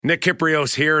Nick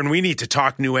Kiprios here, and we need to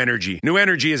talk New Energy. New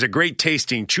Energy is a great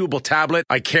tasting, chewable tablet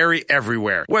I carry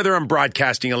everywhere. Whether I'm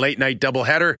broadcasting a late night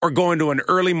doubleheader or going to an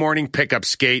early morning pickup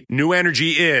skate, New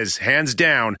Energy is, hands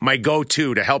down, my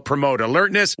go-to to help promote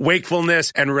alertness,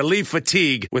 wakefulness, and relieve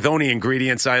fatigue with only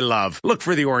ingredients I love. Look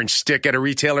for the orange stick at a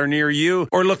retailer near you,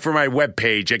 or look for my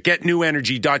webpage at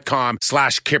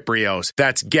getnewenergy.com/Kiprios.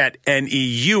 That's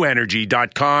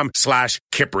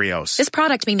getneuenergy.com/Kiprios. This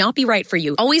product may not be right for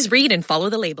you. Always read and follow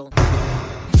the label. All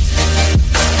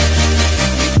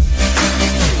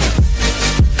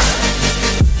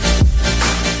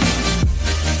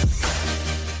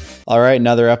right,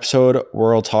 another episode,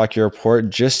 World Hockey Report,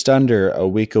 just under a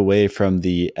week away from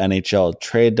the NHL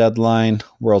trade deadline.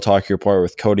 World Hockey Report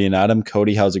with Cody and Adam.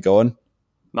 Cody, how's it going?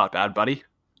 Not bad, buddy.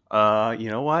 You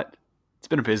know what? It's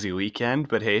been a busy weekend,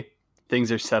 but hey,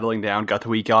 things are settling down. Got the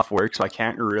week off work, so I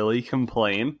can't really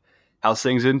complain. How's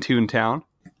things in Toontown?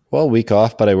 Well, week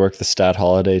off, but I worked the stat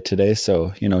holiday today,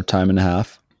 so, time and a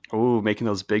half. Ooh, making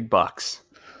those big bucks.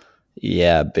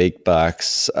 Yeah, big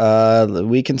bucks.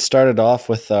 We can start it off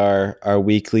with our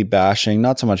weekly bashing.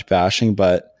 Not so much bashing,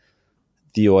 but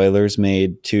the Oilers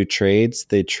made two trades.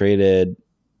 They traded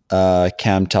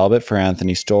Cam Talbot for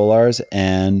Anthony Stolarz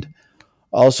and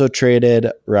also traded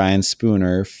Ryan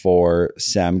Spooner for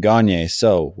Sam Gagner.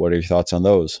 So what are your thoughts on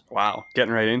those? Wow,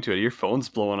 getting right into it. Your phone's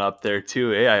blowing up there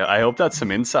too. Hey, I hope that's some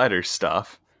insider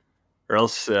stuff. Or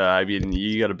else,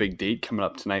 you got a big date coming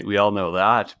up tonight. We all know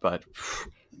that, but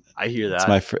I hear that.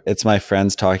 It's my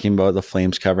friends talking about the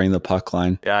Flames covering the puck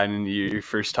line. Yeah, and your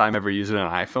first time ever using an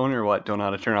iPhone or what? Don't know how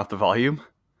to turn off the volume?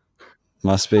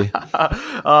 Must be.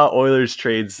 Oilers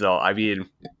trades, though. You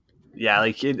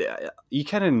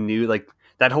kind of knew,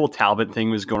 that whole Talbot thing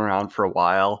was going around for a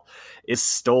while. Is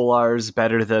Stolarz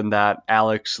better than that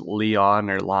Alex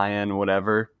Leon or Lyon,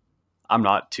 whatever? I'm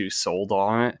not too sold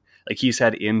on it. He's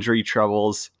had injury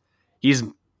troubles. He's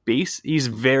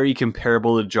very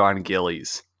comparable to John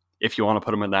Gillies, if you want to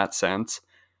put him in that sense.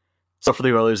 So for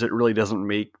the Oilers, it really doesn't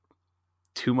make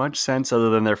too much sense other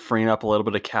than they're freeing up a little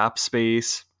bit of cap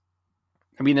space.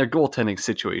 Their goaltending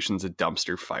situation's a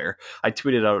dumpster fire. I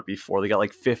tweeted out before, they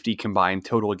got 50 combined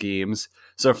total games.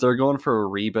 So if they're going for a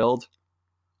rebuild,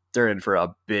 they're in for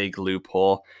a big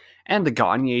loophole. And the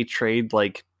Gagner trade,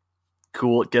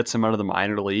 cool, it gets him out of the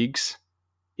minor leagues.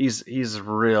 He's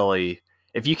really,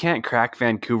 if you can't crack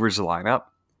Vancouver's lineup,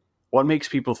 what makes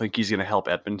people think he's going to help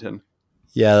Edmonton?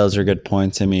 Yeah, those are good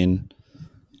points.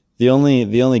 The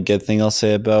only good thing I'll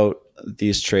say about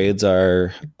these trades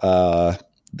are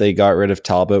they got rid of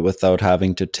Talbot without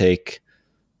having to take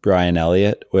Brian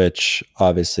Elliott, which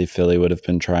obviously Philly would have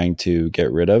been trying to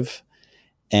get rid of.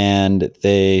 And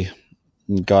they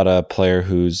got a player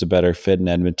who's a better fit in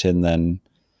Edmonton than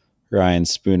Ryan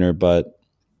Spooner. But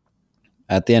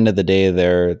at the end of the day,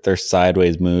 they're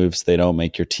sideways moves. They don't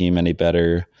make your team any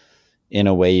better. In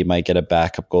a way, you might get a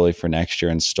backup goalie for next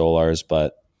year in Stolarz,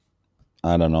 but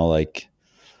I don't know. And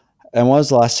when was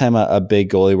the last time a big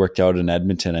goalie worked out in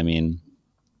Edmonton?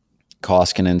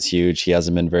 Koskinen's huge. He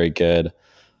hasn't been very good.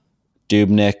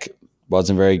 Dubnyk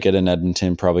wasn't very good in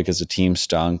Edmonton, probably because the team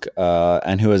stunk.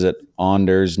 And who was it?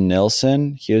 Anders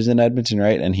Nilsson. He was in Edmonton,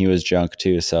 right? And he was junk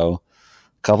too. So a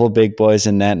couple of big boys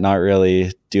in net, not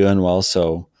really doing well.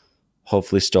 So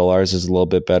hopefully Stolarz is a little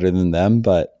bit better than them,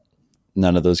 but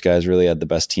none of those guys really had the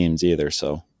best teams either.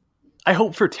 So I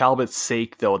hope for Talbot's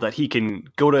sake, though, that he can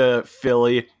go to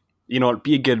Philly,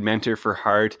 be a good mentor for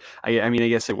Hart. I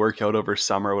guess they work out over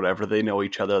summer or whatever. They know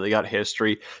each other. They got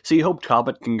history. So you hope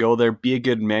Talbot can go there, be a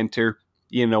good mentor.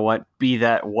 You know what? Be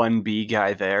that 1B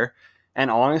guy there. And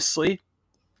honestly,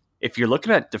 if you're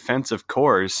looking at defensive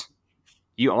cores,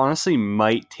 you honestly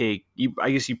might take,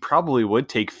 I guess you probably would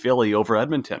take Philly over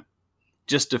Edmonton.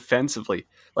 Just defensively.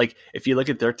 If you look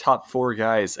at their top four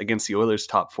guys against the Oilers'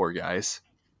 top four guys,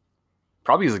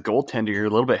 probably as a goaltender, you're a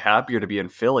little bit happier to be in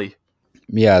Philly.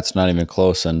 Yeah, it's not even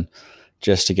close. And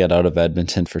just to get out of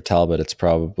Edmonton for Talbot, it's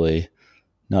probably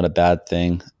not a bad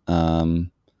thing.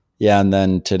 And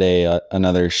then today,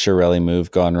 another Chiarelli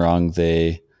move gone wrong.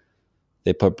 They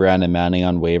put Brandon Manning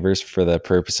on waivers for the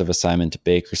purpose of assignment to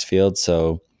Bakersfield.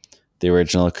 So the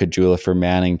original Caggiula for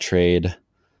Manning trade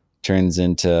turns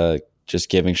into just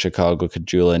giving Chicago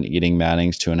Caggiula and eating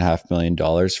Manning's $2.5 million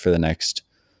for the next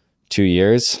 2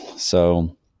 years.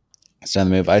 So it's not the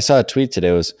move. I saw a tweet today.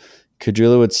 It was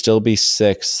Caggiula would still be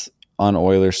sixth on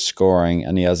Oilers scoring,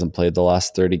 and he hasn't played the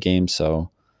last 30 games. So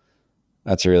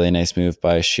that's a really nice move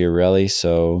by Chiarelli.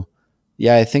 So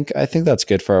yeah, I think that's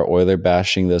good for our Oiler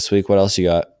bashing this week. What else you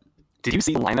got? Did you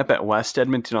see the lineup at West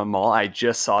Edmonton on Mall? I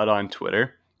just saw it on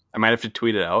Twitter. I might have to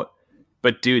tweet it out.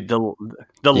 But dude, the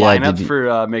Yeah, lineup for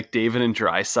McDavid and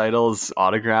Draisaitl's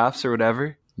autographs or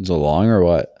whatever. is it long or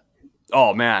what?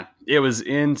 Oh man, it was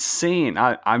insane.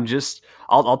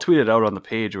 I'll tweet it out on the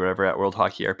page or whatever at World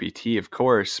Hockey RPT, of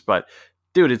course. But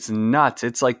dude, it's nuts.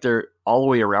 It's like they're all the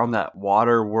way around that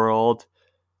water world.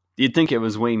 You'd think it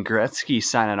was Wayne Gretzky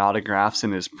signing autographs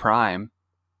in his prime,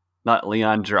 not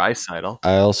Leon Draisaitl.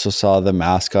 I also saw the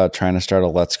mascot trying to start a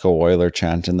 "Let's Go Oiler"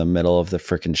 chant in the middle of the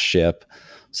freaking ship.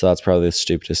 So that's probably the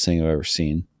stupidest thing I've ever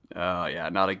seen. Oh yeah,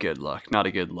 not a good look. Not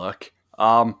a good look.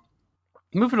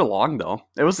 Moving along though,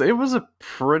 it was a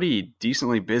pretty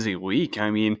decently busy week. I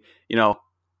mean,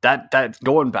 that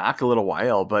going back a little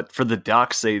while, but for the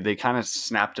Ducks, they kind of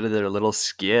snapped out of their little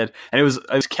skid, and it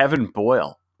was Kevin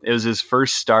Boyle. It was his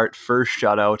first start, first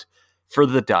shutout for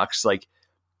the Ducks. Like,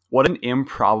 what an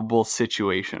improbable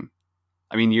situation.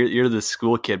 I mean, you're the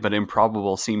school kid, but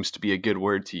improbable seems to be a good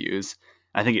word to use.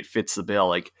 I think it fits the bill.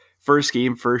 Like, first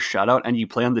game, first shutout, and you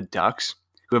play on the Ducks,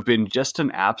 who have been just an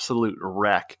absolute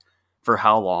wreck for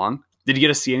how long? Did you get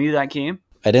to see any of that game?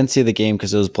 I didn't see the game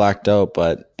because it was blacked out,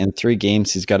 but in 3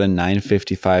 games, he's got a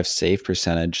 .955 save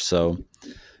percentage. So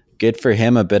good for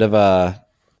him. A bit of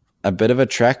a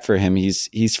trek for him.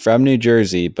 He's from New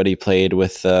Jersey, but he played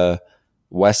with the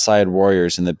West Side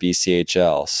Warriors in the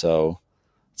BCHL. So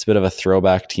it's a bit of a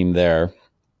throwback team there.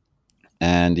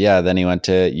 And yeah, then he went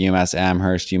to UMass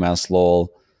Amherst, UMass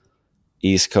Lowell,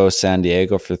 East Coast San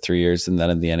Diego for 3 years, and then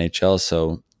in the NHL.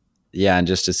 So yeah, and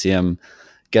just to see him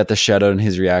get the shutout and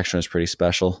his reaction was pretty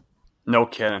special. No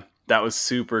kidding. That was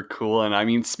super cool. And I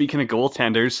mean, speaking of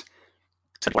goaltenders,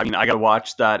 I got to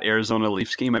watch that Arizona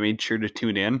Leafs game. I made sure to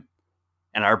tune in.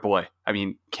 And our boy,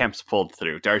 Kemp's pulled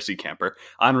through. Darcy Kuemper.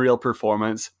 Unreal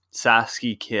performance.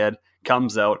 Sasky kid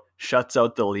comes out, shuts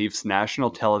out the Leafs, national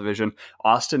television.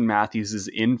 Austin Matthews is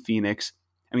in Phoenix.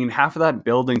 I mean, half of that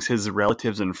building's his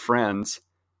relatives and friends.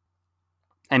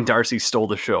 And Darcy stole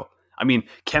the show. I mean,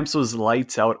 Kemp's was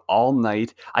lights out all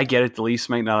night. I get it, the Leafs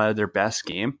might not have their best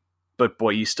game, but boy,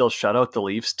 you still shut out the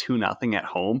Leafs 2-0 at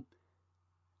home.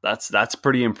 That's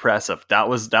pretty impressive. That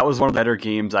was one of the better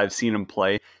games I've seen him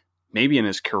play, maybe in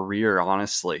his career,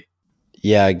 honestly.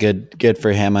 Yeah, good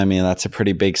for him. I mean, that's a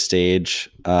pretty big stage.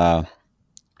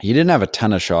 He didn't have a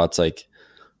ton of shots. Like,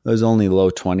 it was only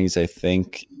low 20s, I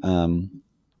think.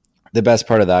 The best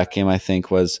part of that game, I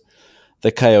think, was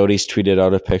the Coyotes tweeted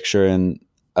out a picture and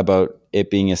about it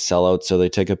being a sellout, so they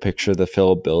took a picture of the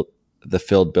filled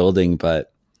building.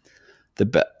 But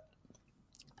the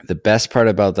best part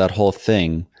about that whole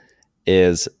thing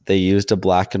is they used a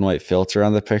black and white filter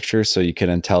on the picture, so you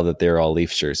couldn't tell that they were all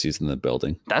Leafs jerseys in the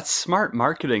building. That's smart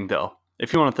marketing, though.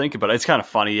 If you want to think about it, it's kind of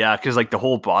funny, yeah, because like the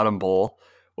whole bottom bowl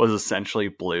was essentially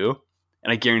blue,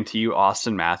 and I guarantee you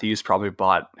Austin Matthews probably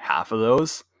bought half of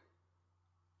those.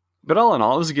 But all in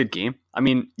all, it was a good game. I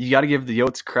mean, you got to give the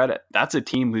Yotes credit. That's a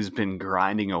team who's been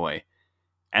grinding away,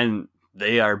 and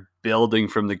they are building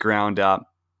from the ground up.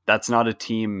 That's not a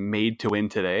team made to win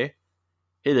today.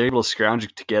 Hey, they're able to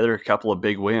scrounge together a couple of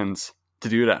big wins. To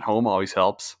do it at home always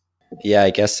helps. Yeah, I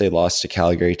guess they lost to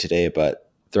Calgary today,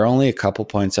 but they're only a couple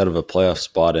points out of a playoff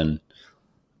spot, and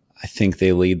I think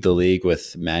they lead the league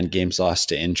with man games lost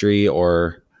to injury,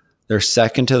 or they're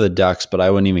second to the Ducks, but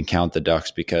I wouldn't even count the Ducks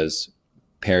because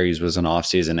Perry's was an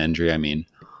off-season injury. I mean,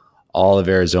 all of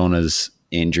Arizona's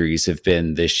injuries have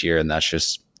been this year, and that's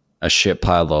just a shit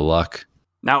pile of luck.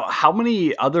 Now, how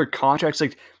many other contracts,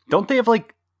 like, don't they have,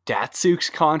 like,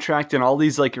 Datsuk's contract and all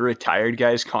these, like, retired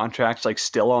guys' contracts, like,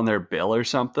 still on their bill or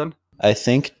something? I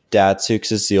think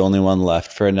Datsuk's is the only one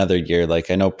left for another year.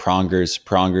 Like, I know Prongers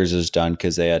is done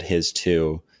because they had his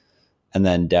too. And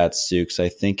then Datsuk's, I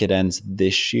think it ends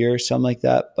this year or something like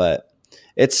that. But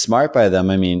it's smart by them.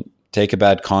 I mean, take a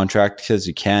bad contract because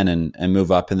you can and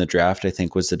move up in the draft, I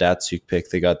think was the Datsuk pick.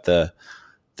 They got the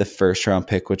first round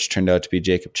pick, which turned out to be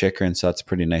Jacob Chikrin. So that's a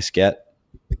pretty nice get.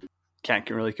 Can't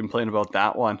really complain about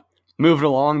that one. Moving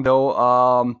along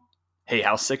though, hey,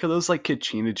 how sick are those like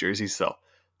Kachina jerseys though?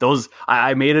 Those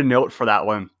I made a note for that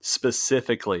one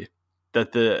specifically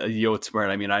that the Yotes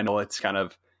wearing. I mean, I know it's kind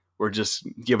of we're just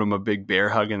giving them a big bear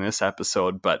hug in this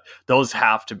episode, but those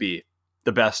have to be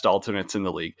the best alternates in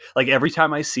the league. Like every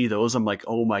time I see those, I'm like,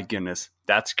 oh my goodness,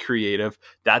 that's creative.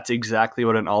 That's exactly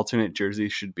what an alternate jersey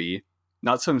should be.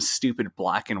 Not some stupid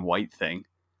black and white thing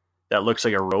that looks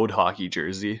like a road hockey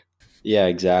jersey. Yeah,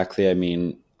 exactly. I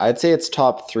mean, I'd say it's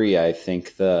top 3. I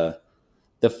think the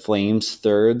Flames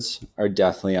thirds are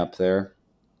definitely up there.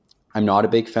 I'm not a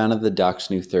big fan of the Ducks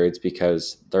new thirds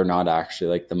because they're not actually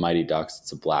like the Mighty Ducks.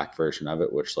 It's a black version of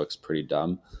it, which looks pretty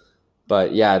dumb.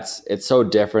 But yeah, it's so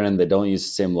different, and they don't use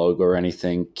the same logo or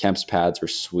anything. Kemp's pads were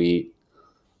sweet.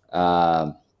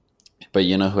 But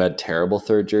you know who had terrible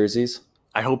third jerseys?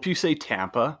 I hope you say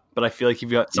Tampa, but I feel like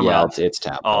you've got someone Yeah, else. it's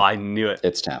Tampa. Oh, I knew it.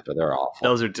 It's Tampa. They're awful.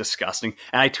 Those are disgusting.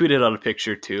 And I tweeted out a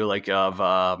picture too, like of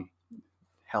the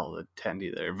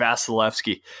attendee there,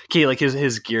 Vasilevsky. Okay, like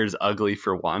his gear's ugly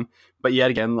for one, but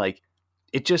yet again, like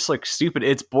it just looks stupid.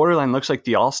 It's borderline looks like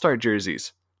the All-Star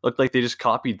jerseys. Look like they just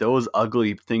copied those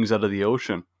ugly things out of the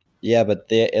ocean. Yeah, but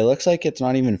it looks like it's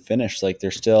not even finished. Like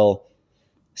there's still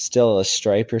a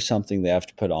stripe or something they have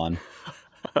to put on.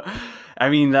 I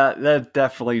mean, that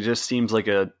definitely just seems like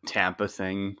a Tampa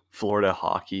thing, Florida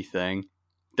hockey thing.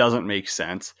 Doesn't make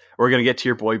sense. We're gonna get to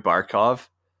your boy Barkov,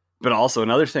 but also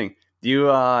another thing. You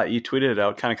tweeted it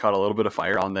out, kind of caught a little bit of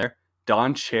fire on there.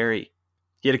 Don Cherry,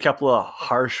 he had a couple of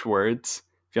harsh words.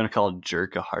 If you want to call a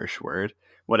jerk a harsh word,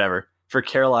 whatever. For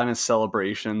Carolina's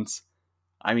celebrations,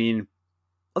 I mean,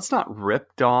 let's not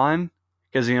rip Don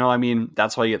because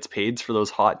that's why he gets paid for those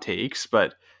hot takes.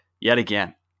 But yet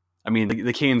again, I mean,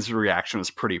 the Canes' reaction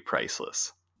was pretty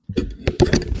priceless.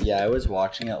 Yeah, I was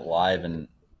watching it live, and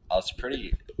I was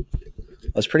pretty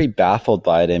baffled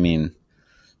by it. I mean,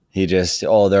 he just,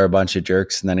 they're a bunch of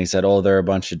jerks, and then he said, they're a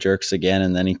bunch of jerks again,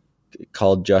 and then he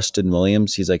called Justin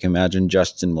Williams. He's like, imagine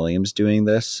Justin Williams doing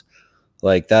this,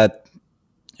 like that.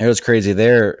 It was crazy.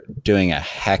 They're doing a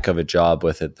heck of a job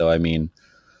with it, though. I mean,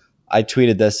 I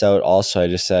tweeted this out also. I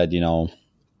just said,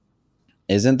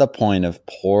 isn't the point of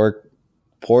poor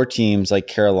teams like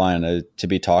Carolina to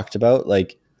be talked about?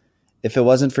 Like, if it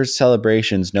wasn't for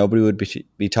celebrations, nobody would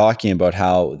be talking about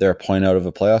how they're a point out of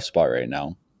a playoff spot right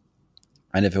now.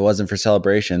 And if it wasn't for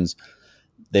celebrations,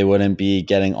 they wouldn't be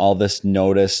getting all this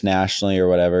notice nationally or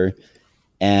whatever.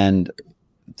 And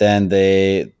then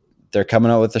they're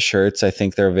coming out with the shirts. I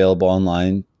think they're available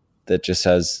online that just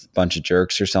has a bunch of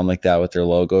jerks or something like that with their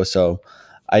logo. So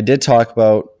I did talk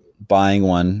about buying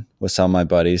one with some of my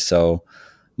buddies. So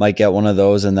might get one of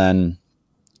those. And then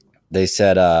they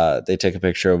said they took a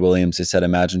picture of Williams. They said,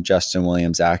 imagine Justin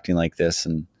Williams acting like this,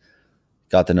 and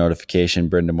got the notification.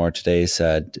 Brenda Moore today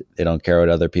said they don't care what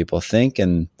other people think,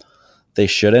 and they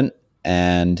shouldn't.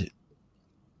 And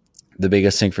the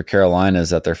biggest thing for Carolina is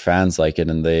that their fans like it,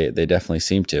 and they definitely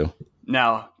seem to.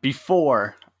 Now,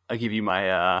 before I give you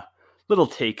my little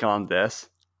take on this,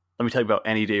 let me tell you about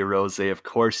Any Day Rosé. Of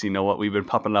course, you know what, we've been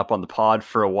pumping up on the pod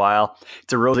for a while.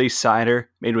 It's a rosé cider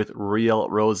made with real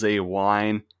rosé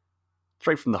wine. It's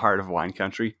right from the heart of wine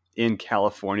country in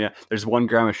California. There's 1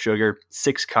 gram of sugar,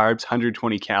 6 carbs,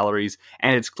 120 calories,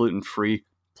 and it's gluten-free.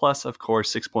 Plus, of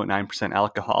course, 6.9%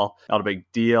 alcohol. Not a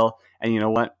big deal. And you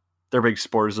know what? They're big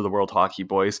supporters of the World Hockey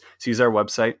Boys. So use our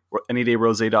website,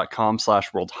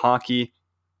 anydayrosé.com/worldhockey.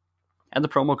 And the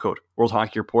promo code, World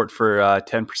Hockey Report, for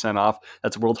 10% off.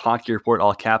 That's World Hockey Report,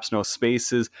 all caps, no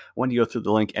spaces. When you go through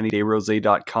the link,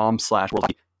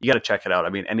 anydayrosé.com/worldhockey, you got to check it out. I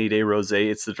mean, Any Day Rosé,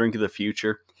 it's the drink of the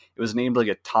future. It was named like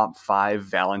a top 5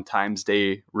 Valentine's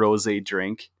Day rosé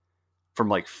drink from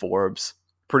like Forbes.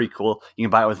 Pretty cool. You can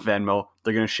buy it with Venmo.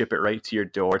 They're going to ship it right to your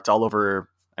door. It's all over,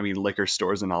 liquor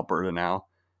stores in Alberta now.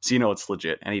 So you know it's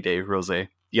legit. Any Day Rosé.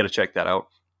 You got to check that out.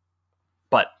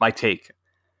 But my take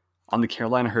on the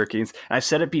Carolina Hurricanes, and I've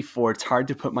said it before, it's hard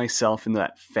to put myself in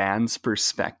that fan's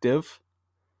perspective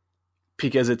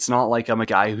because it's not like I'm a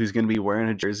guy who's going to be wearing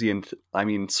a jersey and,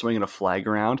 swinging a flag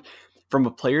around. From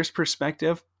a player's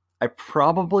perspective, I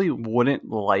probably wouldn't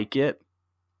like it.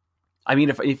 I mean,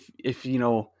 if you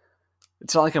know,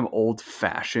 it's not like I'm old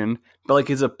fashioned, but like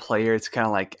as a player, it's kind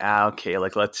of like, okay,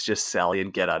 like let's just sell you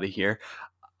and get out of here.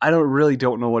 I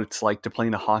don't know what it's like to play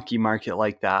in a hockey market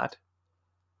like that.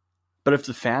 But if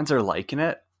the fans are liking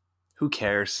it, who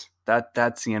cares?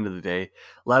 That's the end of the day.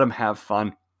 Let them have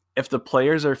fun. If the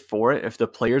players are for it, if the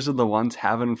players are the ones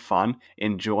having fun,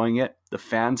 enjoying it, the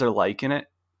fans are liking it,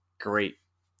 great.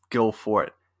 Go for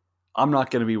it. I'm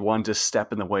not going to be one to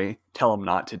step in the way, tell them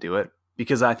not to do it,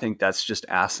 because I think that's just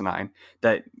asinine.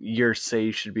 That your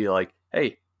say should be like,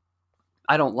 hey,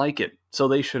 I don't like it, so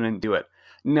they shouldn't do it.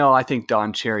 No, I think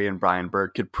Don Cherry and Brian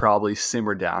Burke could probably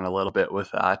simmer down a little bit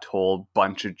with that whole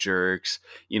bunch of jerks,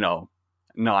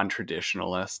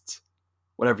 non-traditionalists,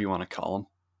 whatever you want to call them.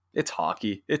 It's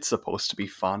hockey. It's supposed to be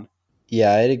fun.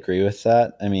 Yeah, I'd agree with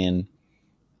that. I mean,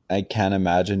 I can't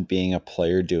imagine being a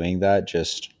player doing that,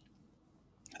 just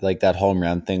like that home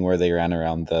run thing where they ran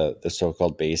around the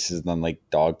so-called bases and then like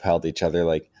dogpiled each other.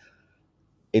 Like,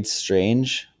 it's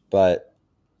strange, but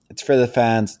it's for the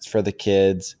fans. It's for the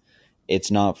kids.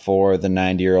 It's not for the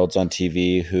 90-year-olds on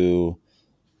TV who,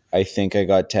 I think I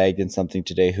got tagged in something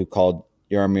today, who called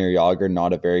Jaromir Jagr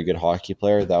not a very good hockey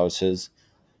player. That was his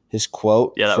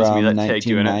quote that from was me that tagged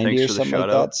you in it. 1990 or Thanks for the something like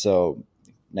shout out. that. So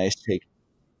nice take.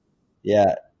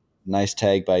 Yeah, nice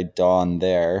tag by Don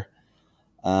there.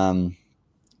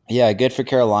 Yeah, good for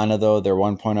Carolina, though. They're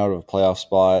 1 point out of a playoff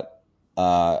spot.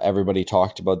 Everybody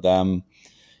talked about them,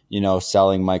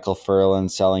 selling Michael Furlan,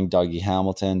 selling Dougie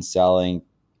Hamilton, selling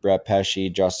Brett Pesce,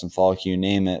 Justin Falk, you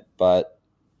name it. But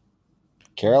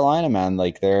Carolina, man,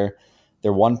 like they're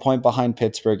 1 point behind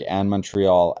Pittsburgh and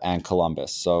Montreal and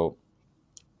Columbus. So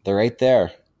they're right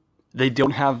there. They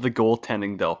don't have the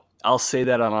goaltending, though. I'll say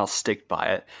that and I'll stick by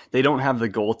it. They don't have the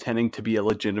goaltending to be a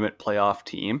legitimate playoff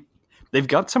team. They've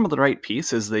got some of the right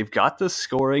pieces. They've got the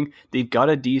scoring. They've got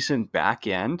a decent back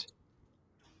end.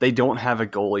 They don't have a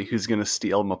goalie who's going to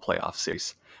steal them a playoff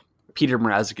series. Peter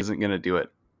Mrazek isn't going to do it.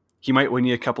 He might win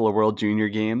you a couple of World Junior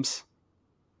games,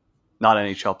 not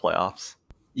NHL playoffs.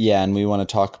 Yeah, and we want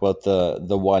to talk about the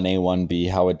 1A,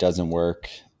 1B, how it doesn't work.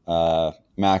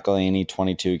 McElhinney,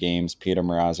 22 games. Peter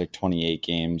Mrazek, 28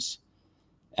 games.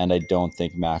 And I don't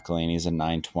think McElhinney's a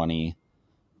 920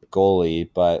 goalie.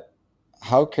 But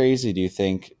how crazy do you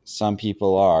think some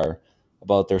people are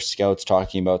about their scouts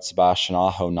talking about Sebastian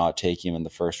Aho not taking him in the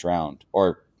first round?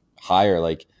 Or higher,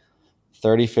 like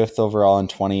 35th overall in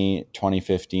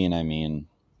 2015. I mean,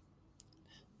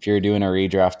 if you're doing a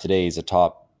redraft today, he's a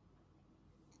top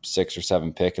 6 or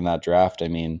 7 pick in that draft. I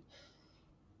mean,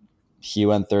 he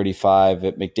went 35.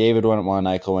 McDavid went 1.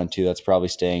 Eichel went 2. That's probably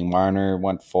staying. Marner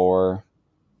went 4.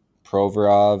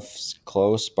 Provorov,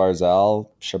 close. Barzal,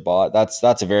 Shabbat.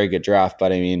 That's a very good draft.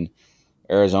 But I mean,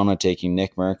 Arizona taking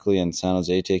Nick Merkley and San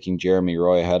Jose taking Jeremy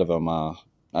Roy ahead of him.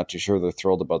 Not too sure they're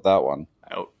thrilled about that one.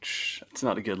 Ouch. It's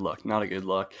not a good look. Not a good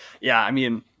look. Yeah, I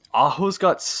mean, Aho's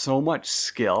got so much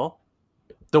skill.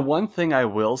 The one thing I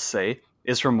will say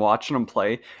is from watching him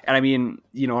play, and I mean,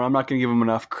 I'm not going to give him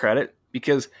enough credit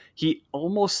because he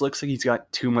almost looks like he's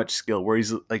got too much skill where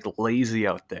he's like lazy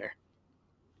out there.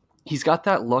 He's got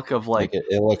that look of like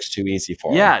it looks too easy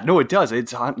for him. Yeah, no, it does.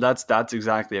 That's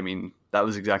exactly. I mean, that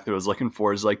was exactly what I was looking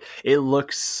for. Is like it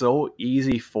looks so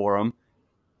easy for him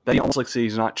that he almost looks like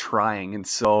he's not trying, and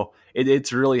so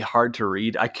it's really hard to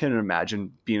read. I couldn't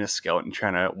imagine being a scout and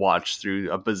trying to watch through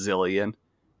a bazillion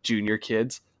junior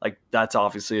kids. Like that's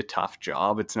obviously a tough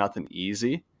job. It's nothing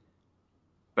easy.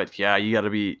 But yeah, you got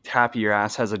to be happy your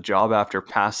ass has a job after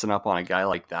passing up on a guy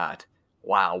like that.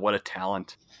 Wow, what a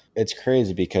talent. It's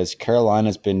crazy because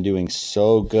Carolina's been doing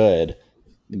so good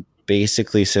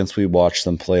basically since we watched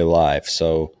them play live.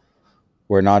 So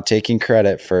we're not taking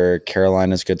credit for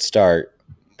Carolina's good start,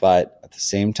 but at the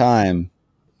same time,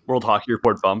 World Hockey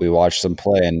Report bump. We watched them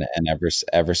play, and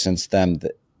ever since then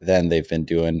they've been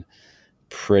doing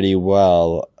pretty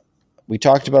well. We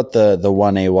talked about the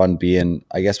 1A, 1B, and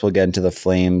I guess we'll get into the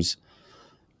Flames.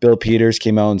 Bill Peters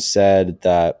came out and said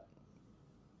that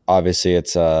obviously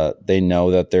it's they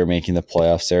know that they're making the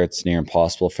playoffs there. It's near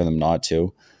impossible for them not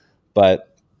to.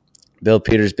 But Bill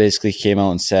Peters basically came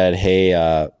out and said,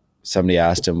 hey, somebody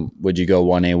asked him, would you go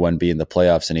 1A, 1B in the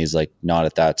playoffs? And he's like, not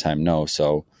at that time, no.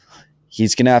 So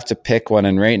he's going to have to pick one.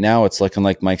 And right now it's looking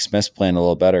like Mike Smith's playing a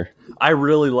little better. I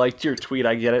really liked your tweet.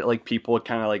 I get it. Like people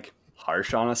kind of like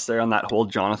harsh on us there on that whole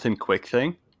Jonathan Quick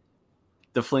thing.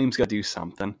 The Flames got to do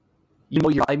something.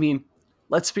 I mean,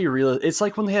 let's be real. It's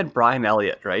like when they had Brian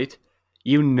Elliott, right?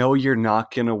 You're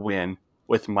not going to win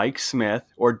with Mike Smith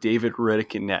or David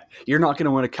Rittich in net. You're not going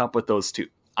to win a cup with those two.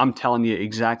 I'm telling you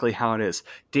exactly how it is.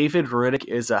 David Rittich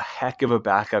is a heck of a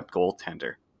backup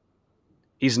goaltender.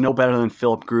 He's no better than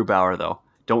Philip Grubauer, though.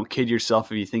 Don't kid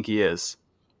yourself if you think he is.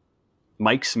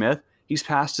 Mike Smith, he's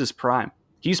past his prime.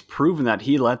 He's proven that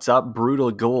he lets up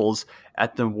brutal goals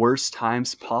at the worst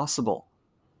times possible.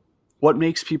 What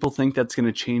makes people think that's going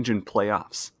to change in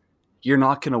playoffs? You're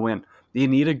not going to win. You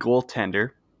need a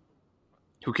goaltender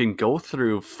who can go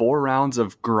through 4 rounds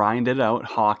of grinded out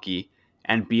hockey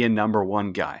and be a number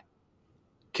one guy.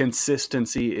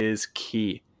 Consistency is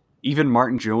key. Even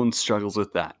Martin Jones struggles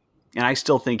with that. And I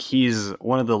still think he's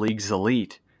one of the league's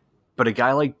elite. But a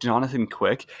guy like Jonathan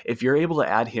Quick, if you're able to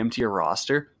add him to your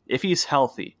roster, if he's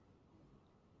healthy,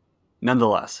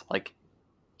 nonetheless, like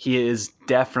he is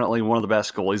definitely one of the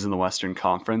best goalies in the Western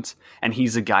Conference. And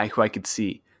he's a guy who I could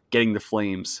see getting the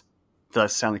Flames to the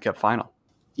Stanley Cup final.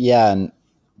 Yeah, and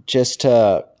just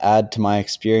to add to my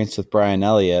experience with Brian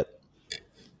Elliott,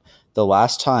 the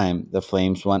last time the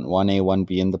Flames went 1A,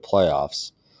 1B in the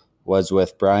playoffs was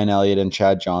with Brian Elliott and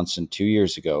Chad Johnson 2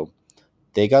 years ago.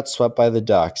 They got swept by the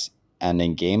Ducks, and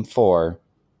in Game 4,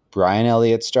 Brian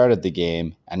Elliott started the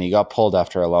game, and he got pulled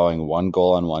after allowing 1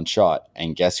 goal on 1 shot.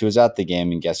 And guess who was at the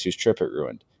game, and guess whose trip it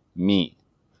ruined? Me.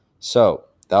 So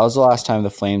that was the last time the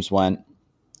Flames went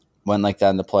like that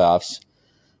in the playoffs.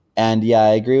 And yeah,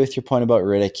 I agree with your point about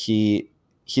Rittich.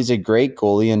 He's a great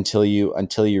goalie until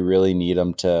you really need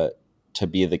him to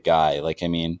be the guy. Like, I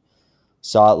mean,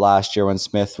 Saw it last year when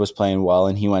Smith was playing well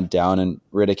and he went down and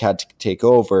Riddick had to take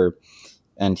over,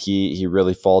 and he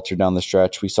really faltered down the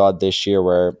stretch. We saw it this year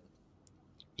where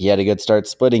he had a good start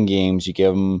splitting games. You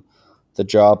give him the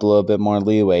job a little bit more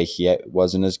leeway. He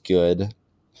wasn't as good.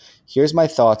 Here's my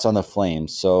thoughts on the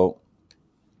Flames. So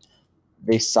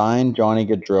they signed Johnny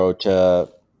Gaudreau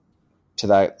to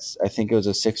that, I think it was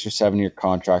a 6 or 7 year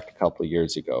contract a couple of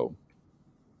years ago.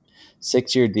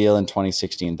 6-year deal in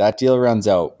 2016. That deal runs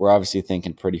out. We're obviously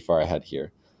thinking pretty far ahead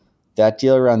here. That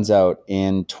deal runs out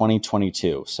in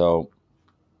 2022. So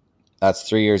that's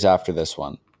 3 years after this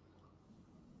one.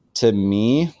 To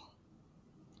me,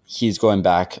 he's going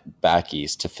back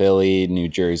east to Philly, New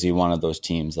Jersey, one of those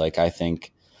teams. Like, I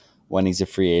think when he's a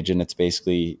free agent, it's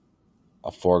basically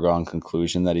a foregone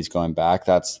conclusion that he's going back.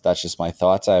 That's just my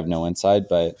thoughts. I have no insight,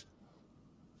 but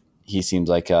he seems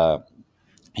like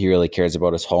he really cares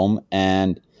about his home.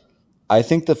 And I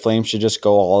think the Flames should just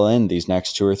go all in these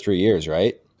next 2 or 3 years,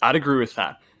 right? I'd agree with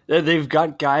that. They've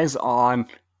got guys on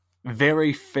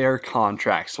very fair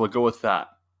contracts. We'll go with that.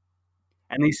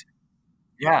 And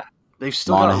they've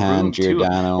still Monahan, got room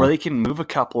Giordano, too, where they can move a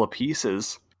couple of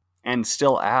pieces and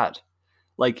still add.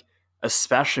 Like,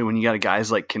 especially when you got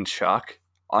guys like Tkachuk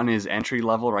on his entry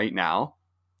level right now.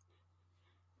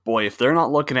 Boy, if they're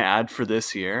not looking to add for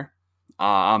this year,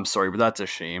 I'm sorry, but that's a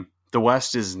shame. The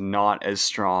West is not as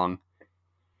strong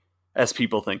as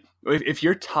people think. If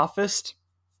you're toughest,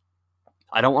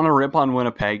 I don't want to rip on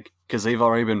Winnipeg because they've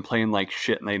already been playing like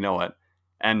shit and they know it.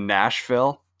 And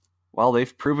Nashville, well,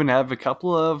 they've proven to have a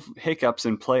couple of hiccups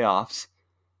in playoffs.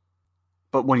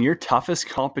 But when your toughest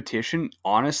competition,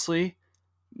 honestly,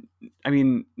 I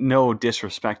mean, no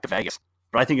disrespect to Vegas,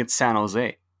 but I think it's San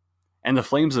Jose. And the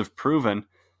Flames have proven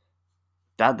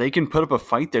that they can put up a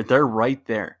fight there. They're right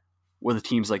there with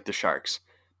teams like the Sharks.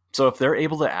 So if they're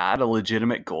able to add a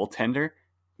legitimate goaltender,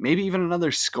 maybe even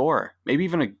another scorer, maybe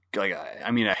even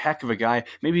a heck of a guy,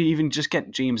 maybe even just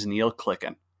get James Neal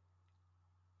clicking.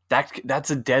 That's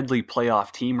a deadly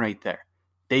playoff team right there.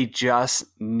 They just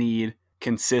need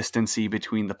consistency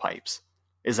between the pipes.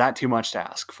 Is that too much to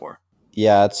ask for?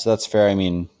 Yeah, that's fair. I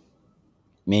mean,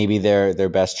 maybe their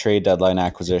best trade deadline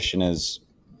acquisition is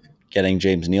getting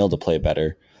James Neal to play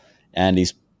better. And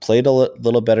he's played a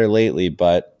little better lately,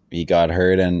 but he got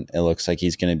hurt and it looks like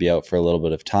he's going to be out for a little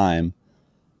bit of time.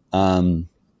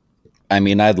 I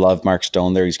mean, I'd love Mark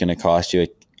Stone there. He's going to cost you an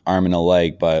arm and a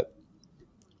leg, but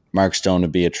Mark Stone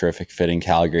would be a terrific fit in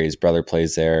Calgary. His brother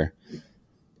plays there.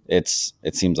 It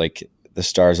seems like the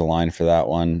stars align for that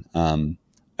one.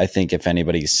 I think if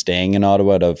anybody's staying in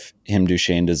Ottawa, out of him,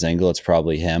 Duchesne, Dzingel, it's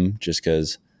probably him, just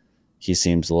because he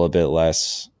seems a little bit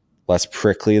less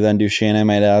prickly than Duchesne, I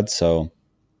might add. So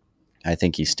I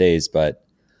think he stays. But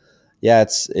yeah,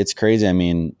 it's crazy. I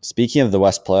mean, speaking of the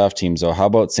West playoff teams, though, how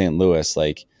about St. Louis?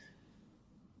 Like,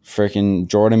 freaking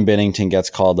Jordan Binnington gets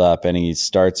called up and he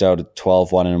starts out at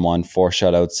 12-1-1, 4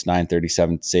 shutouts,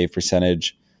 .937 save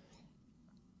percentage.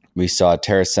 We saw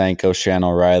Tarasenko, Shan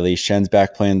O'Reilly. Shen's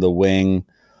back playing the wing.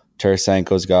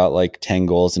 Tarasenko's got like 10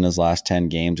 goals in his last 10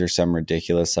 games or something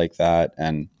ridiculous like that.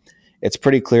 And it's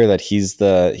pretty clear that he's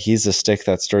the stick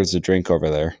that stirs the drink over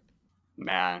there.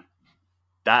 Man,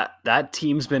 that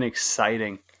team's been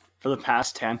exciting for the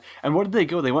past 10. And what did they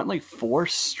go? They went like 4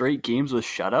 straight games with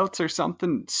shutouts or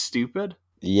something stupid?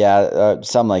 Yeah,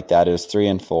 something like that. It was 3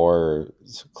 and 4.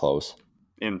 It's close.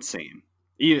 Insane.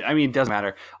 I mean, it doesn't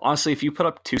matter. Honestly, if you put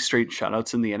up 2 straight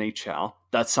shutouts in the NHL,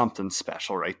 that's something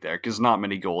special right there, because not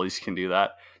many goalies can do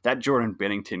that. That Jordan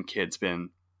Binnington kid's been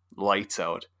lights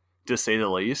out, to say the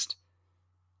least.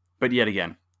 But yet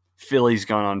again, Philly's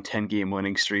gone on 10-game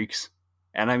winning streaks.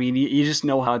 And I mean, you just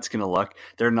know how it's going to look.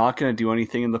 They're not going to do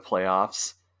anything in the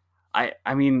playoffs. I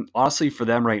mean, honestly, for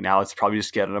them right now, it's probably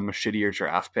just getting them a shittier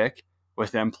draft pick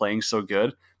with them playing so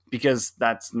good, because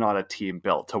that's not a team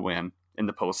built to win in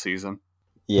the postseason.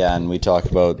 Yeah, and we talk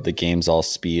about the game's all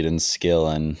speed and skill,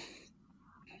 and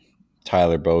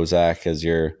Tyler Bozak as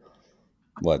your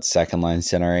second line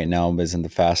center right now isn't the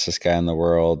fastest guy in the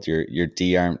world. Your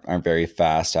D aren't very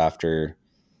fast after,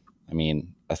 I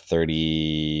mean, a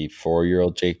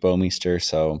 34-year-old Jake Bouwmeester.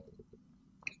 So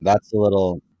that's a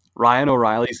little. Ryan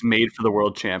O'Reilly's made for the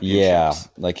World Championships. Yeah,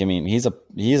 like, I mean, he's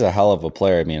a hell of a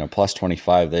player. I mean, a plus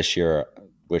 25 this year,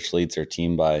 which leads their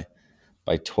team by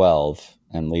 12,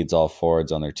 and leads all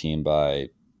forwards on their team by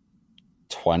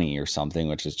 20 or something,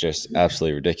 which is just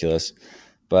absolutely ridiculous.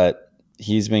 But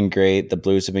he's been great. The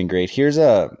Blues have been great. Here's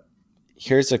a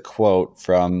quote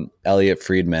from Elliot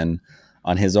Friedman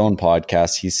on his own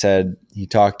podcast. He said he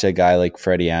talked to a guy like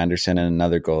Freddie Anderson and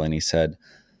another goalie, and he said,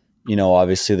 you know,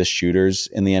 obviously the shooters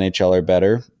in the NHL are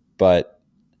better, but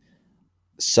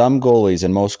some goalies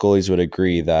and most goalies would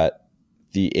agree that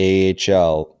the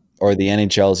AHL or the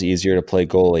NHL is easier to play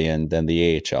goalie in than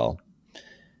the AHL.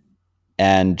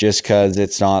 And just because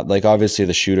it's not like, obviously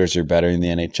the shooters are better in the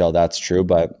NHL, that's true,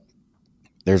 but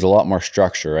there's a lot more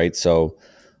structure, right? So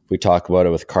we talk about it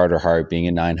with Carter Hart being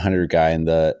a 900 guy in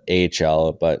the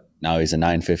AHL, but now he's a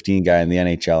 915 guy in the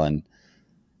NHL. And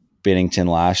Binnington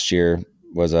last year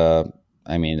was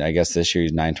I guess this year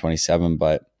he's 927,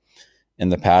 but in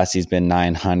the past he's been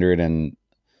 900. And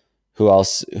who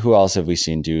else have we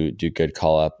seen do good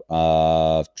call up?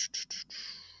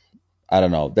 I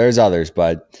don't know. There's others,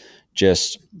 but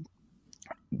just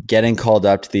getting called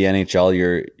up to the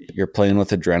NHL, you're playing with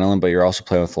adrenaline, but you're also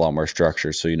playing with a lot more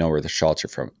structure, so you know where the shots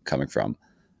are coming from.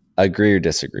 Agree or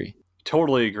disagree?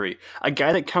 Totally agree. A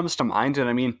guy that comes to mind, and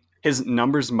I mean, his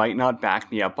numbers might not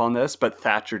back me up on this, but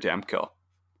Thatcher Demko.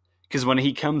 Because when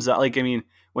he comes up,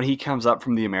 when he comes up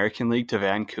from the American League to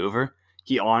Vancouver,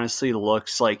 he honestly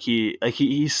looks like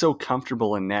he's so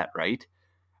comfortable in net, right?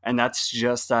 And that's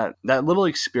just that little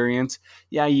experience.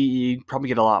 Yeah, you probably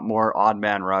get a lot more odd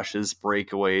man rushes,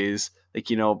 breakaways,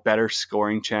 better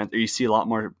scoring chance, or you see a lot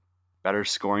more better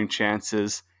scoring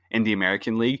chances in the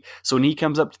American League. So when he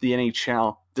comes up to the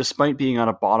NHL, despite being on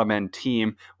a bottom end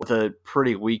team with a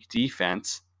pretty weak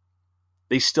defense,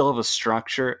 they still have a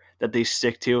structure that they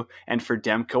stick to. And for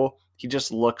Demko,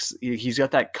 he's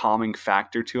got that calming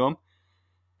factor to him.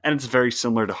 And it's very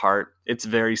similar to Hart. It's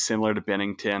very similar to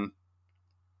Binnington.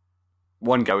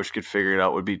 One guy which could figure it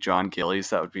out would be John Gillies.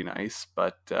 That would be nice.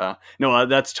 But no,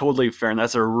 that's totally fair. And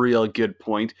that's a real good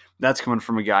point. That's coming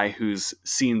from a guy who's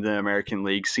seen the American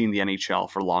League, seen the NHL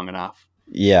for long enough.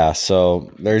 Yeah,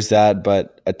 so there's that.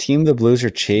 But a team the Blues are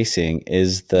chasing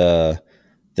is the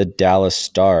Dallas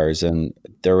Stars. And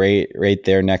they're right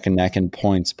there neck and neck in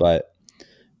points. But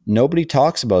nobody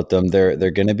talks about them. They're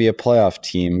going to be a playoff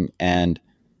team. And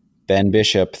Ben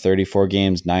Bishop, 34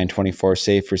 games, 924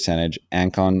 save percentage.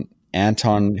 Anton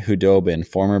Hudobin,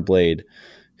 former Blade,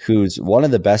 who's one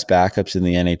of the best backups in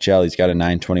the NHL. He's got a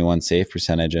 921 save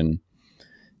percentage. And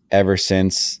ever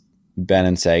since Ben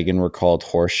and Sagan were called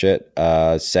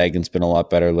horseshit, Sagan's been a lot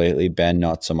better lately. Ben,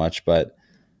 not so much, but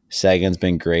Sagan's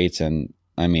been great. And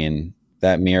I mean,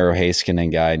 that Miro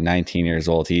Heiskanen guy, 19 years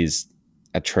old, he's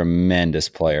a tremendous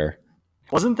player.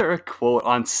 Wasn't there a quote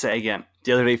on Sagan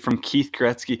the other day from Keith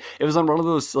Gretzky? It was on one of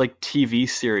those TV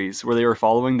series where they were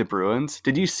following the Bruins.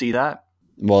 Did you see that?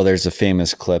 Well, there's a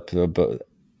famous clip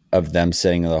of them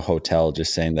sitting in a hotel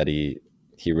just saying that he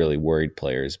really worried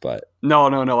players, but no.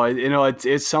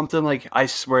 It's something like, I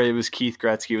swear it was Keith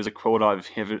Gretzky. It was a quote of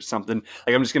him or something.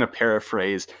 I'm just gonna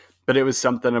paraphrase, but it was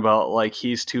something about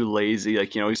he's too lazy.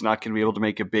 He's not gonna be able to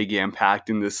make a big impact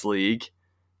in this league.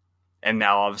 And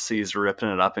now, obviously, he's ripping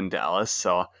it up in Dallas.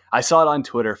 So I saw it on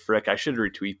Twitter. Frick, I should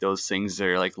retweet those things.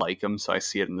 They're like them, so I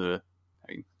see it in the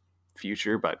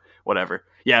future. But whatever.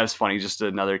 Yeah, it was funny. Just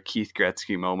another Keith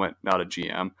Gretzky moment, not a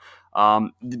GM.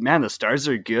 Man, the Stars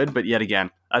are good, but yet again,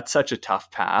 that's such a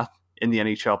tough path in the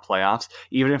NHL playoffs.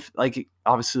 Even if,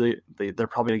 obviously, they're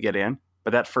probably going to get in.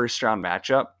 But that first round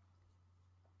matchup,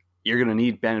 you're going to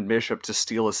need Ben Bishop to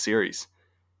steal a series.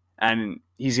 And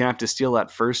he's going to have to steal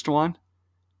that first one.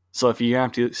 So if you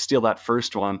have to steal that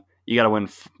first one, you got to win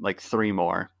 3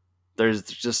 more.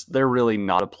 They're really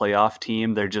not a playoff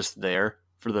team. They're just there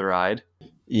for the ride.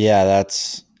 Yeah,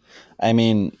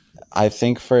 I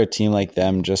think for a team like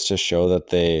them, just to show that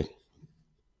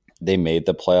they made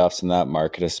the playoffs in that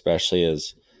market, especially,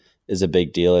 is a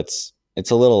big deal. It's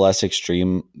a little less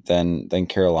extreme than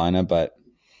Carolina, but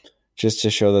just to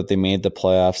show that they made the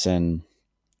playoffs and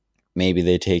maybe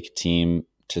they take a team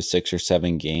to 6 or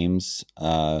 7 games.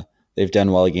 They've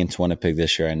done well against Winnipeg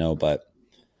this year, I know, but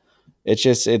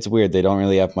it's weird. They don't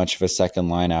really have much of a second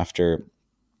line after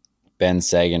Ben,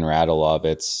 Sagan, Radulov.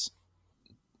 It's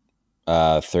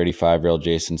 35-year-old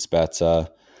Jason Spezza,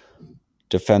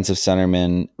 defensive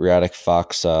centerman Radek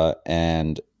Faksa,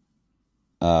 and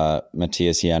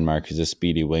Matthias Janmark, who's a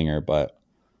speedy winger, but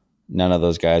none of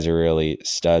those guys are really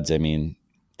studs. I mean,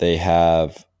 they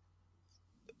have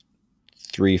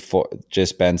 3-4,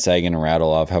 just Ben, Sagan, and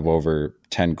Radulov have over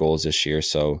 10 goals this year.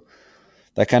 So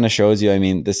that kind of shows you, I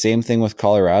mean, the same thing with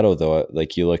Colorado, though.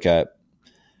 You look at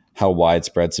how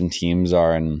widespread some teams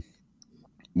are and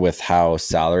with how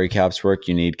salary caps work,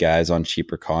 you need guys on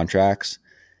cheaper contracts.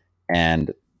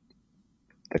 And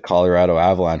the Colorado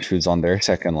Avalanche, who's on their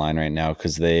second line right now,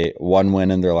 because they one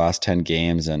win in their last 10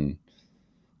 games, and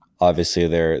obviously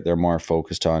they're more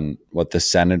focused on what the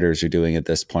Senators are doing at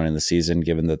this point in the season,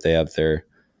 given that they have their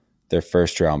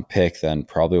first round pick, than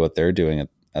probably what they're doing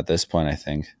at this point, I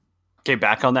think. Okay,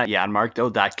 back on that Janmark, though,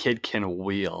 that kid can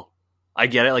wheel. I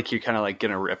get it. Like, you're kind of like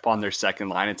going to rip on their second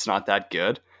line. It's not that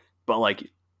good. But like,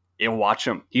 you watch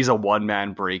him. He's a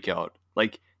one-man breakout.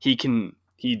 Like, he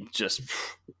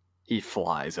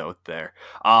flies out there.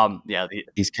 Yeah.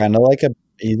 He's kind of like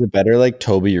he's a better like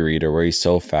Toby Reeder, where he's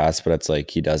so fast, but it's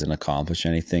like he doesn't accomplish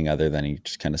anything other than he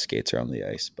just kind of skates around the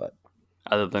ice. But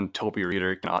other than Toby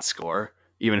Reeder cannot score,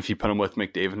 even if you put him with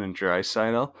McDavid and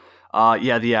Draisaitl.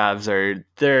 Yeah, the Avs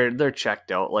they're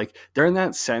checked out. Like, they're in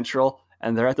that Central,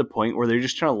 and they're at the point where they're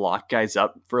just trying to lock guys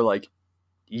up for like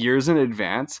years in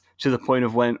advance, to the point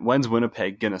of when's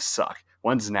Winnipeg gonna suck?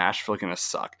 When's Nashville gonna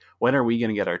suck? When are we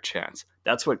gonna get our chance?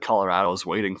 That's what Colorado is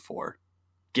waiting for.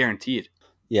 Guaranteed.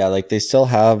 yeah, like they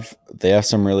have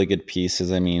some really good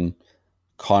pieces. I mean,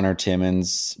 Connor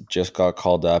Timmins just got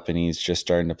called up and he's just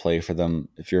starting to play for them.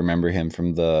 If you remember him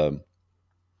from the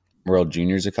World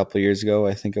Juniors a couple of years ago,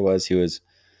 I think it was, he was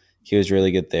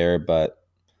really good there. But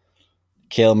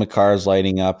Cale Makar is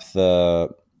lighting up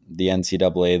the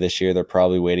NCAA this year. They're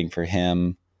probably waiting for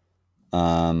him.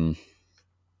 Who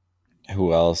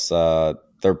else?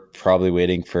 They're probably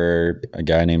waiting for a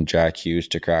guy named Jack Hughes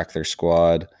to crack their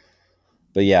squad.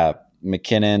 But yeah,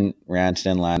 McKinnon,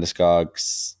 Rantanen, Landeskog,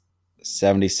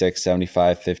 76,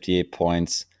 75, 58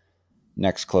 points.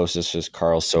 Next closest is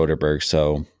Carl Soderberg.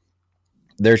 So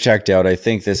they're checked out. I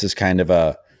think this is kind of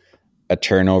a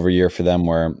turnover year for them,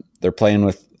 where they're playing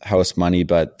with house money,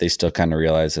 but they still kind of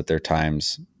realize that their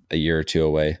time's a year or two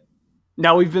away.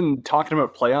 Now, we've been talking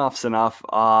about playoffs enough.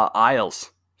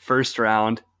 Isles, first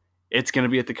round. It's going to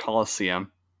be at the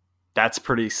Coliseum. That's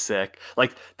pretty sick.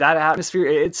 Like, that atmosphere,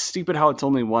 it's stupid how it's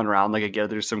only one round. Like, I get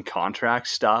there's some contract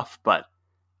stuff, but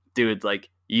dude, like,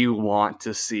 you want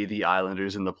to see the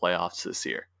Islanders in the playoffs this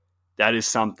year. That is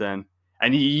something.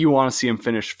 And you want to see them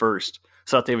finish first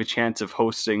so that they have a chance of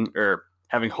hosting or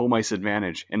having home ice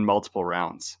advantage in multiple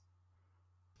rounds.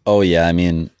 Oh, yeah. I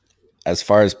mean, as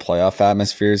far as playoff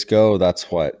atmospheres go, that's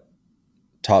what,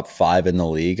 top 5 in the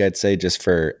league, I'd say, just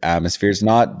for atmospheres.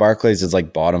 Not Barclays is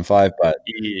like bottom 5, but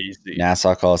easy.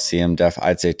 Nassau Coliseum,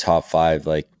 I'd say top 5.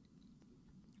 Like,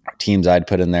 teams I'd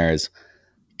put in there is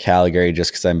Calgary,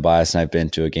 just because I'm biased and I've been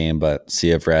to a game, but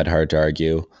Sea of Red, hard to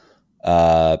argue.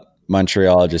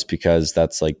 Montreal, just because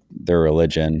that's like their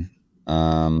religion.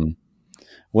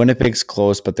 Winnipeg's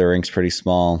close, but their rink's pretty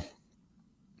small.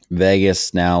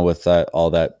 Vegas now with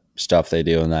all that stuff they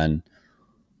do, and then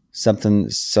something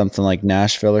like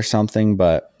Nashville or something.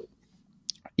 But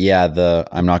yeah,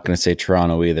 I'm not going to say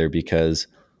Toronto either, because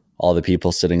all the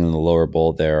people sitting in the lower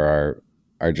bowl there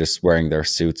are just wearing their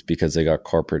suits because they got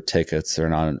corporate tickets. They're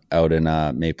not out in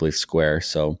Maple Leaf Square.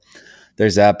 So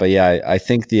there's that. But yeah, I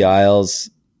think the Isles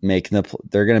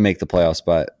they're going to make the playoffs,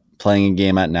 but playing a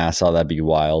game at Nassau, that'd be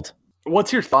wild.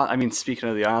 What's your thought? I mean, speaking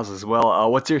of the Isles as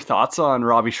well, what's your thoughts on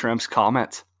Robbie Schremp's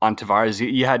comment on Tavares?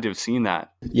 You had to have seen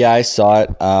that. Yeah, I saw it.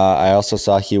 I also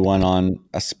saw he went on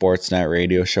a Sportsnet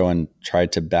radio show and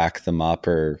tried to back them up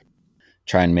or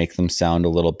try and make them sound a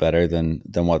little better than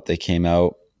what they came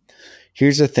out.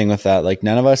 Here's the thing with that. Like,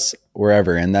 none of us were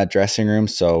ever in that dressing room.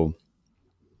 So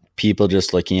people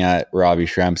just looking at Robbie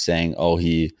Schremp saying, oh,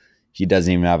 he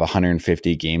doesn't even have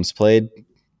 150 games played.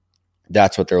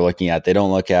 That's what they're looking at. They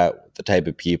don't look at the type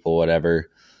of people,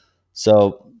 whatever.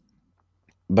 So,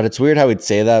 but it's weird how he'd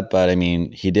say that. But I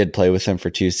mean, he did play with him for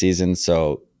 2 seasons,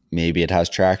 so maybe it has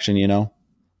traction,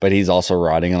 But he's also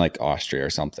rotting in like Austria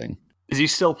or something. Is he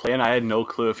still playing? I had no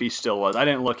clue if he still was. I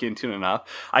didn't look into it enough.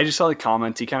 I just saw the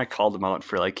comments. He kind of called him out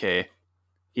for like, hey,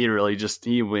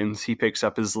 he wins. He picks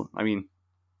up his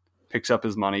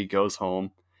money, goes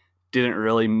home. Didn't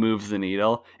really move the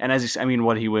needle. And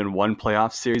he win one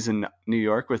playoff series in New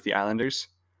York with the Islanders.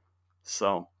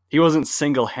 So he wasn't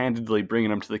single-handedly bringing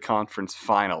them to the conference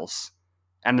finals.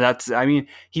 And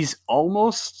he's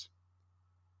almost,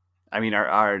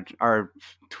 our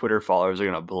Twitter followers are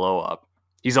going to blow up.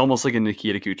 He's almost like a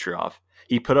Nikita Kucherov.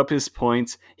 He put up his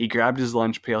points. He grabbed his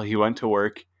lunch pail. He went to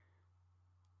work.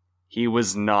 He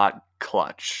was not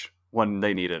clutch when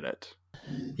they needed it.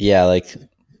 Yeah, like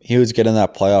he was good in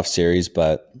that playoff series,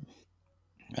 but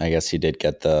I guess he did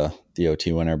get the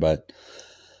OT winner. But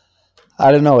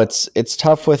I don't know. It's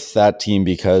tough with that team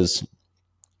because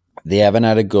they haven't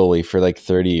had a goalie for like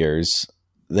 30 years.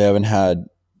 They haven't had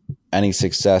any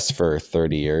success for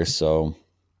 30 years. So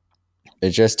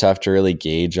it's just tough to really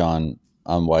gauge on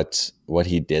what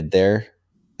he did there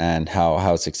and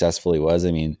how successful he was.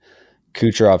 I mean,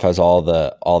 Kucherov has all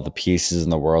the pieces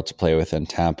in the world to play with in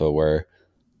Tampa, where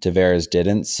Tavares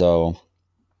didn't. So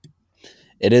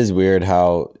it is weird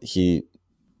how he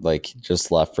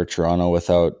just left for Toronto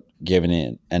without giving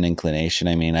it an inclination.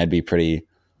 I mean, I'd be pretty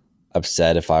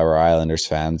upset if I were Islanders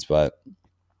fans, but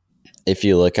if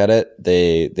you look at it,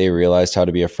 they realized how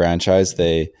to be a franchise.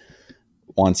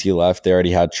 Once he left, they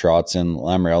already had Trotz and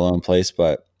Lamoriello in place,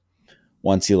 but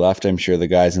once he left, I'm sure the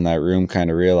guys in that room kind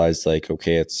of realized, like,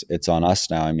 okay, it's on us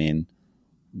now. I mean,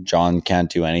 John can't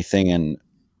do anything, and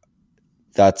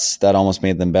that almost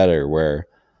made them better. Where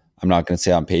I'm not going to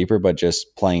say on paper, but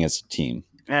just playing as a team.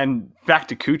 And back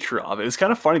to Kucherov, it was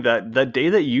kind of funny that the day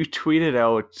that you tweeted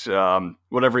out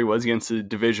whatever he was against the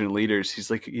division leaders,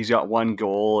 he's got 1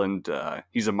 goal and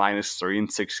he's a -3 in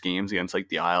 6 games against like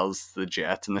the Isles, the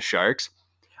Jets, and the Sharks.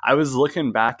 I was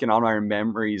looking back and on my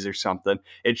memories or something,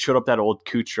 it showed up that old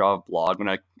Kucherov blog when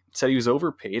I said he was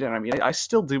overpaid, and I mean I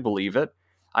still do believe it.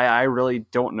 I really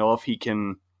don't know if he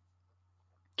can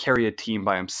carry a team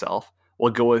by himself.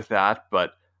 We'll go with that,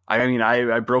 but I mean,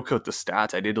 I broke out the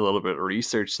stats. I did a little bit of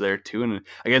research there too. And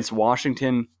against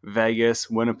Washington, Vegas,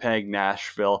 Winnipeg,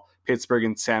 Nashville, Pittsburgh,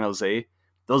 and San Jose,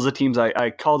 those are the teams I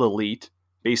called elite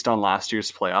based on last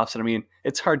year's playoffs. And I mean,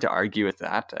 it's hard to argue with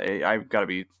that. I've got to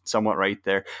be somewhat right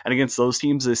there. And against those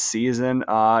teams this season,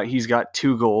 he's got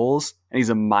 2 goals and he's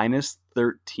a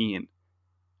 -13.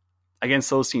 Against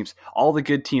those teams, all the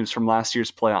good teams from last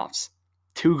year's playoffs,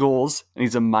 2 goals and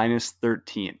he's a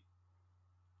 -13.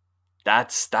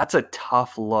 That's a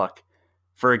tough look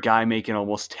for a guy making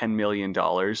almost $10 million.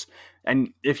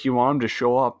 And if you want him to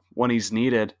show up when he's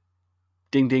needed,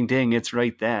 ding, ding, ding, it's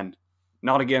right then.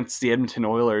 Not against the Edmonton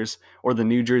Oilers or the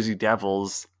New Jersey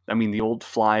Devils. I mean, the old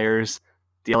Flyers,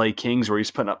 the LA Kings, where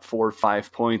he's putting up 4 or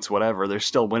 5 points, whatever. They're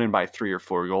still winning by 3 or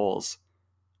 4 goals.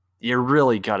 You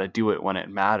really got to do it when it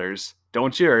matters.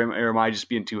 Don't you? Or am I just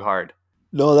being too hard?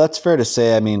 No, that's fair to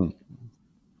say. I mean,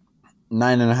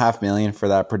 $9.5 million for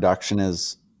that production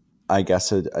is, I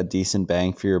guess, a decent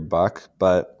bang for your buck.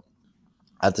 But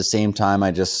at the same time,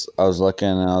 I was looking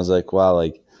and I was like, wow,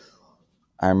 like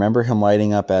I remember him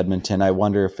lighting up Edmonton. I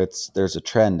wonder if there's a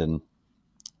trend, and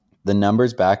the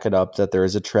numbers back it up that there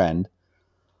is a trend.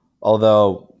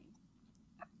 Although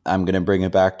I'm going to bring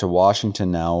it back to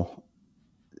Washington now.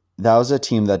 That was a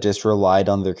team that just relied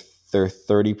on their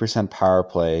 30% power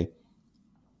play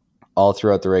all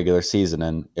throughout the regular season,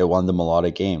 and it won them a lot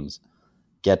of games.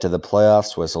 Get to the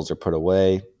playoffs, whistles are put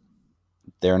away.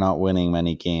 They're not winning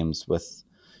many games with,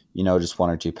 just 1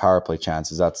 or 2 power play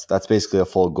chances. That's basically a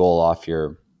full goal off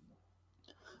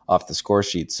the score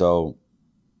sheet. So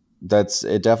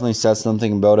it definitely says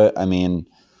something about it. I mean,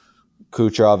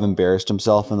 Kucherov embarrassed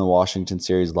himself in the Washington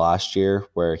series last year,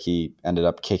 where he ended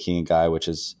up kicking a guy, which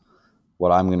is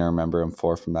what I'm going to remember him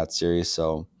for from that series.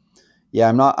 So yeah,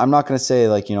 I'm not going to say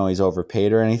he's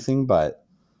overpaid or anything, but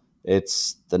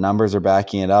the numbers are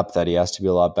backing it up that he has to be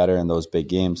a lot better in those big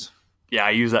games. Yeah,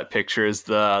 I use that picture as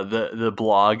the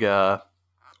blog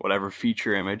whatever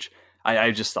feature image.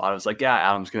 I just thought, I was like, yeah,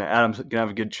 Adam's gonna have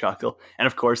a good chuckle. And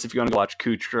of course, if you want to watch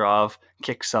Kucherov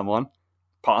kick someone,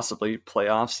 possibly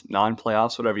playoffs,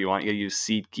 non-playoffs, whatever you want, you gotta use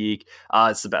SeatGeek.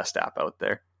 It's the best app out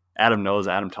there. Adam knows.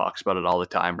 Adam talks about it all the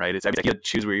time, right? You get to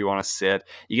choose where you want to sit.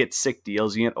 You get sick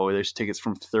deals. You get Oilers tickets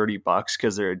from $30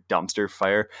 because they're a dumpster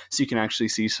fire. So you can actually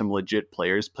see some legit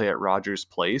players play at Rogers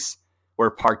Place,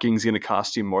 where parking's going to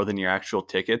cost you more than your actual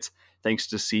tickets. Thanks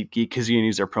to SeatGeek, because you can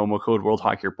use our promo code World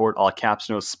Hockey Report, all caps,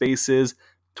 no spaces,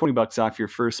 $20 off your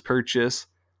first purchase,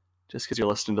 just because you're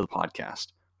listening to the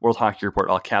podcast. World Hockey Report,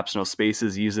 all caps, no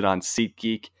spaces. Use it on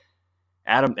SeatGeek.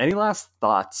 Adam, any last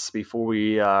thoughts before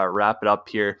we wrap it up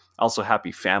here? Also,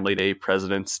 happy Family Day,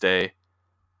 President's Day,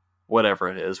 whatever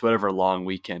it is, whatever long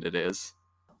weekend it is.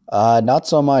 Not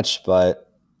so much, but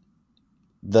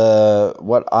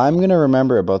what I'm going to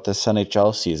remember about this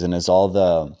NHL season is all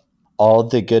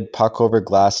the good puck over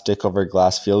glass, stick over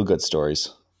glass, feel good stories.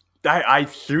 I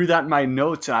threw that in my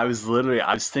notes, and I was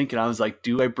thinking, I was like,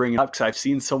 do I bring it up? Because I've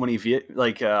seen so many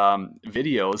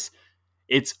videos.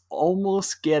 It's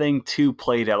almost getting too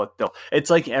played out, though. It's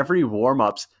like every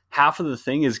warm-ups, half of the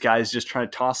thing is guys just trying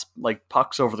to toss like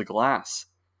pucks over the glass.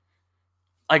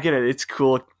 I get it. It's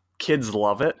cool. Kids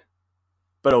love it.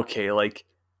 But okay, like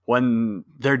when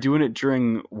they're doing it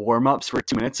during warm-ups for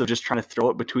 2 minutes of just trying to throw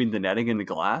it between the netting and the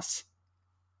glass,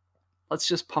 let's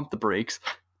just pump the brakes.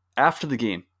 After the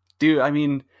game,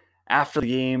 after the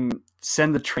game,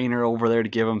 send the trainer over there to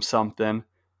give him something.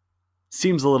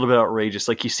 Seems a little bit outrageous.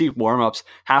 Like you see warm-ups,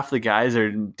 half the guys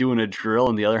are doing a drill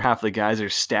and the other half of the guys are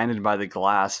standing by the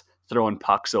glass throwing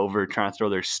pucks over, trying to throw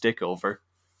their stick over.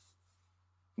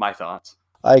 My thoughts.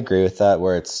 I agree with that,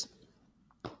 where it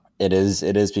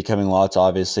is becoming lots.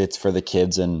 Obviously, it's for the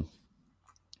kids, and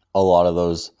a lot of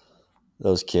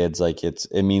those kids, like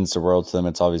it means the world to them.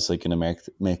 It's obviously going to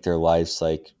make their lives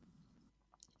like.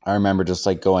 I remember just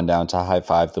like going down to high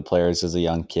five the players as a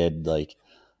young kid, like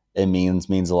it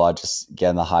means a lot, just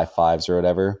getting the high fives or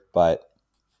whatever. But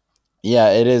yeah,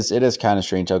 it is kind of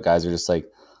strange how guys are just like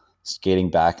skating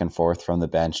back and forth from the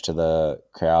bench to the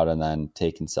crowd and then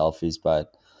taking selfies.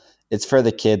 But it's for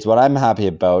the kids. What I'm happy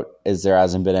about is there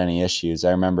hasn't been any issues.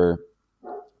 I remember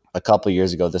a couple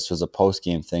years ago, this was a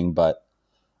post-game thing, but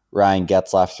Ryan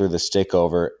Getzlaf threw the stick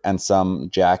over and some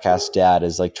jackass dad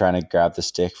is like trying to grab the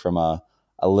stick from a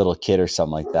little kid or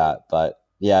something like that. But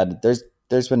yeah, there's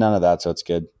been none of that, so it's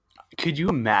good. Could you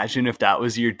imagine if that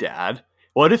was your dad?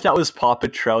 What if that was Papa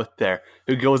Trout there,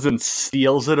 who goes and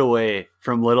steals it away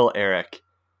from little Eric?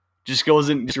 Just goes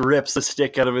and just rips the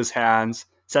stick out of his hands,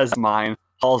 says mine,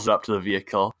 hauls it up to the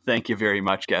vehicle. Thank you very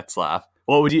much, Getzlaf.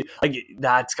 What would you like?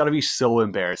 That's got to be so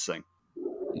embarrassing.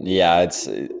 Yeah,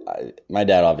 my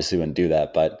dad obviously wouldn't do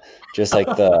that, but just like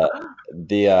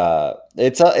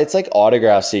it's like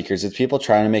autograph seekers. It's people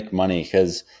trying to make money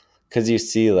because you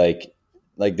see like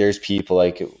there's people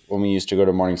like when we used to go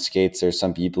to morning skates, there's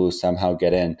some people who somehow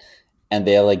get in and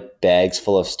they have like bags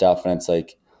full of stuff, and it's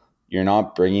like you're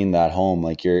not bringing that home,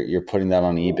 like you're putting that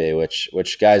on eBay,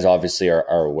 which guys obviously are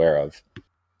aware of.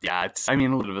 Yeah, it's a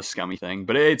little bit of a scummy thing,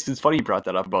 but it's funny you brought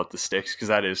that up about the sticks because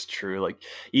that is true. Like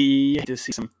you just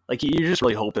see some, like you just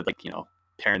really hope that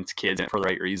parents, kids, and for the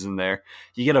right reason. There,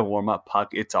 you get a warm up puck,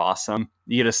 it's awesome.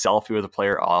 You get a selfie with a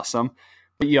player, awesome.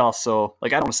 But you also I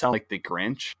don't want to sound like the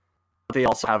Grinch, but they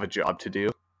also have a job to do.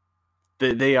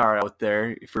 They are out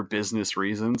there for business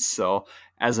reasons. So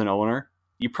as an owner,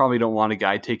 you probably don't want a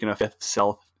guy taking a fifth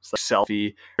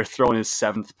selfie or throwing his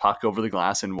seventh puck over the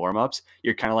glass in warm-ups.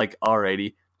 You're kind of like,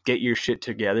 alrighty, get your shit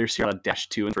together so you're on a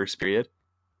 -2 in first period.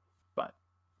 But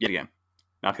yet again,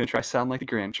 not going to try to sound like the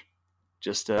Grinch.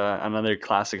 Just another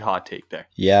classic hot take there.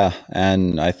 Yeah,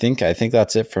 and I think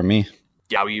that's it for me.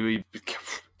 Yeah, we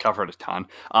covered a ton.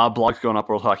 Blogs going up,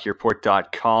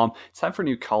 worldhockeyreport.com. It's time for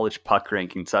new college puck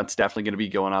rankings. That's definitely going to be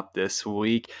going up this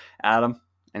week. Adam,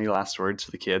 any last words for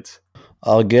the kids?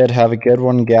 All good. Have a good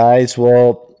one, guys.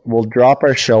 We'll drop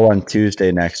our show on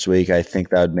Tuesday next week. I think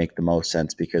that would make the most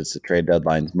sense because the trade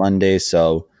deadline's Monday.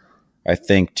 So I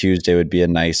think Tuesday would be a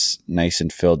nice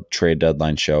and filled trade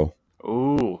deadline show.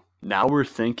 Ooh, now we're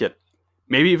thinking.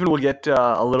 Maybe even we'll get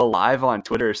a little live on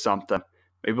Twitter or something.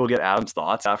 Maybe we'll get Adam's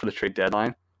thoughts after the trade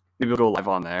deadline. Maybe we'll go live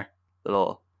on there.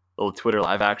 Little Twitter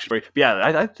live action. But yeah,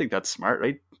 I think that's smart,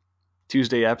 right?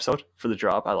 Tuesday episode for the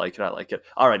drop. I like it.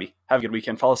 Alrighty, have a good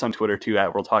weekend. Follow us on Twitter too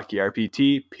at World Hockey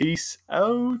RPT. Peace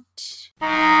out.